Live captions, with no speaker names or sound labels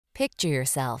Picture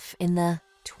yourself in the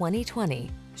 2020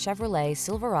 Chevrolet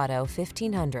Silverado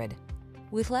 1500.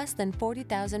 With less than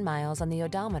 40,000 miles on the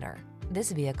odometer,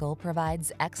 this vehicle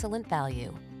provides excellent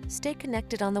value. Stay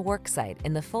connected on the worksite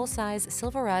in the full-size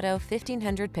Silverado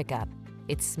 1500 pickup.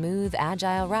 Its smooth,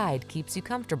 agile ride keeps you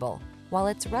comfortable, while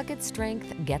its rugged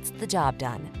strength gets the job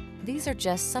done. These are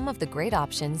just some of the great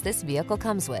options this vehicle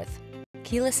comes with: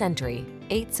 keyless entry,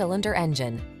 8-cylinder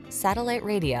engine, satellite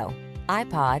radio,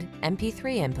 iPod,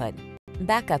 MP3 input,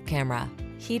 backup camera,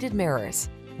 heated mirrors,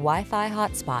 Wi-Fi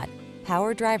hotspot,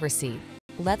 power driver seat,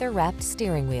 leather-wrapped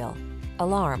steering wheel,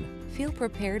 alarm. Feel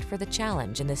prepared for the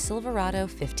challenge in the Silverado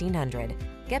 1500.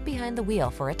 Get behind the wheel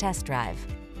for a test drive.